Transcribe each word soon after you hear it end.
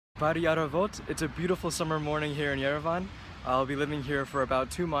Bhargava. It's a beautiful summer morning here in Yerevan. I'll be living here for about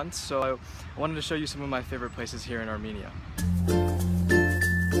 2 months, so I wanted to show you some of my favorite places here in Armenia.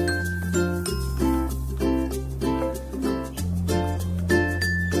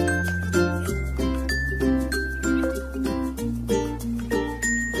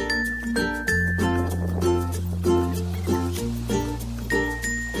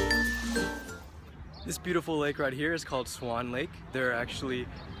 This beautiful lake right here is called Swan Lake. There are actually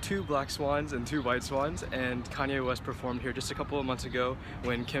 2 black swans and 2 white swans, and Kanye West performed here just a couple of months ago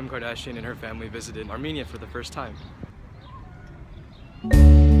when Kim Kardashian and her family visited Armenia for the first time.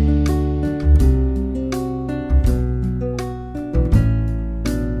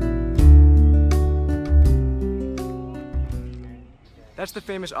 That's the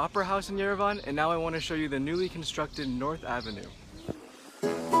famous Opera House in Yerevan, and now I want to show you the newly constructed North Avenue.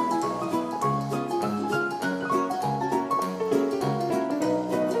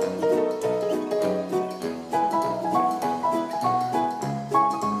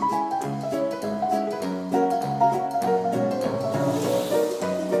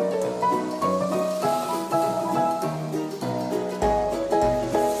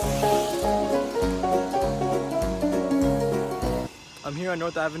 I'm here on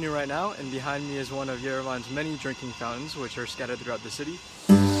North Avenue right now, and behind me is one of Yerevan's many drinking fountains, which are scattered throughout the city.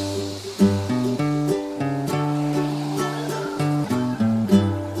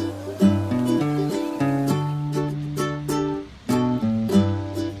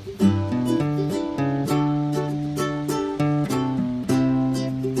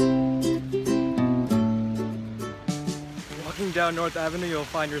 Down North Avenue, you'll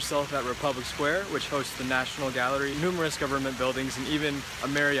find yourself at Republic Square, which hosts the National Gallery, numerous government buildings, and even a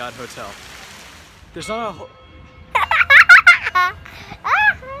Marriott hotel.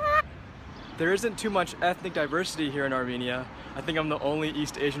 There isn't too much ethnic diversity here in Armenia. I think I'm the only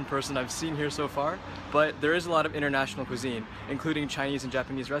East Asian person I've seen here so far, but there is a lot of international cuisine, including Chinese and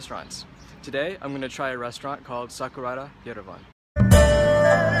Japanese restaurants. Today, I'm going to try a restaurant called Sakurada Yerevan.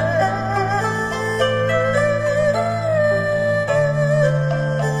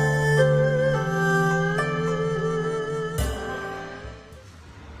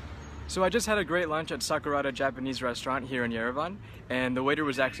 So I just had a great lunch at Sakurada Japanese restaurant here in Yerevan, and the waiter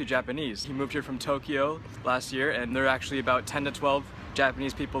was actually Japanese. He moved here from Tokyo last year, and there are actually about 10 to 12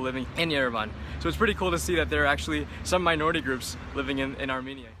 Japanese people living in Yerevan. So it's pretty cool to see that there are actually some minority groups living in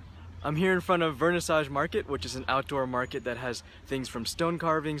Armenia. I'm here in front of Vernissage Market, which is an outdoor market that has things from stone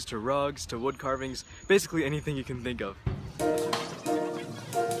carvings to rugs to wood carvings, basically anything you can think of.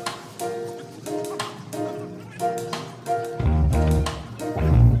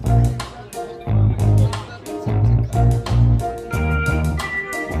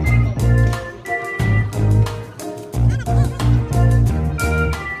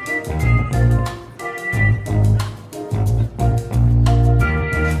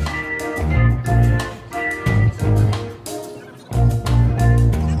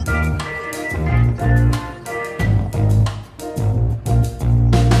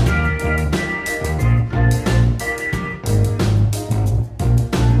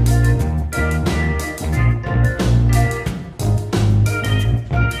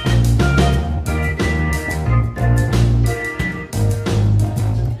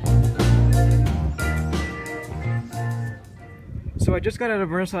 So I just got out of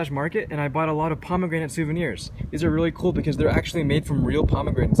Vernissage Market and I bought a lot of pomegranate souvenirs. These are really cool because they're actually made from real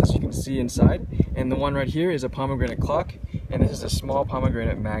pomegranates, as you can see inside. And the one right here is a pomegranate clock, and this is a small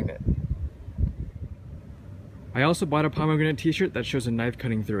pomegranate magnet. I also bought a pomegranate t-shirt that shows a knife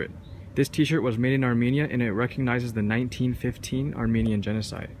cutting through it. This t-shirt was made in Armenia and it recognizes the 1915 Armenian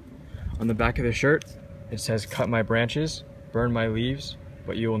genocide. On the back of the shirt, it says, "Cut my branches, burn my leaves,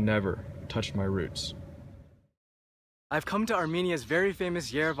 but you will never touch my roots." I've come to Armenia's very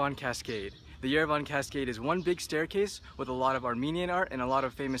famous Yerevan Cascade. The Yerevan Cascade is one big staircase with a lot of Armenian art and a lot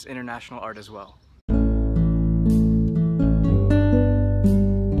of famous international art as well.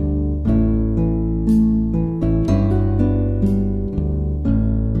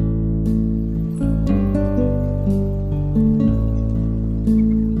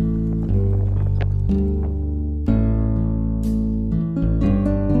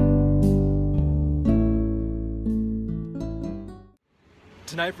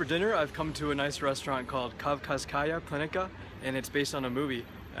 Tonight for dinner, I've come to a nice restaurant called Kavkazskaya Klinika, and it's based on a movie,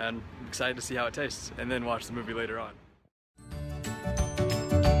 and I'm excited to see how it tastes, and then watch the movie later on.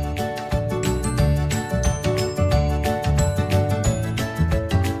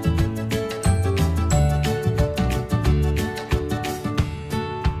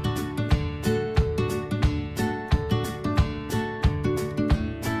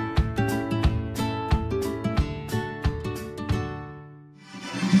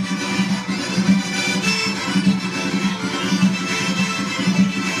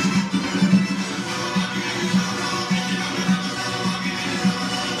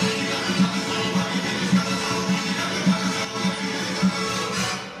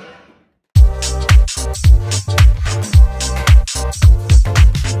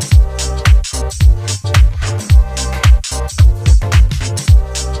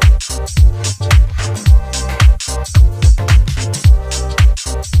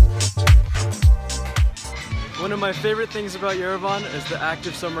 my favorite things about Yerevan is the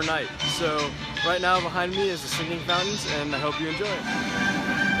active summer night. So right now behind me is the singing fountains, and I hope you enjoy it.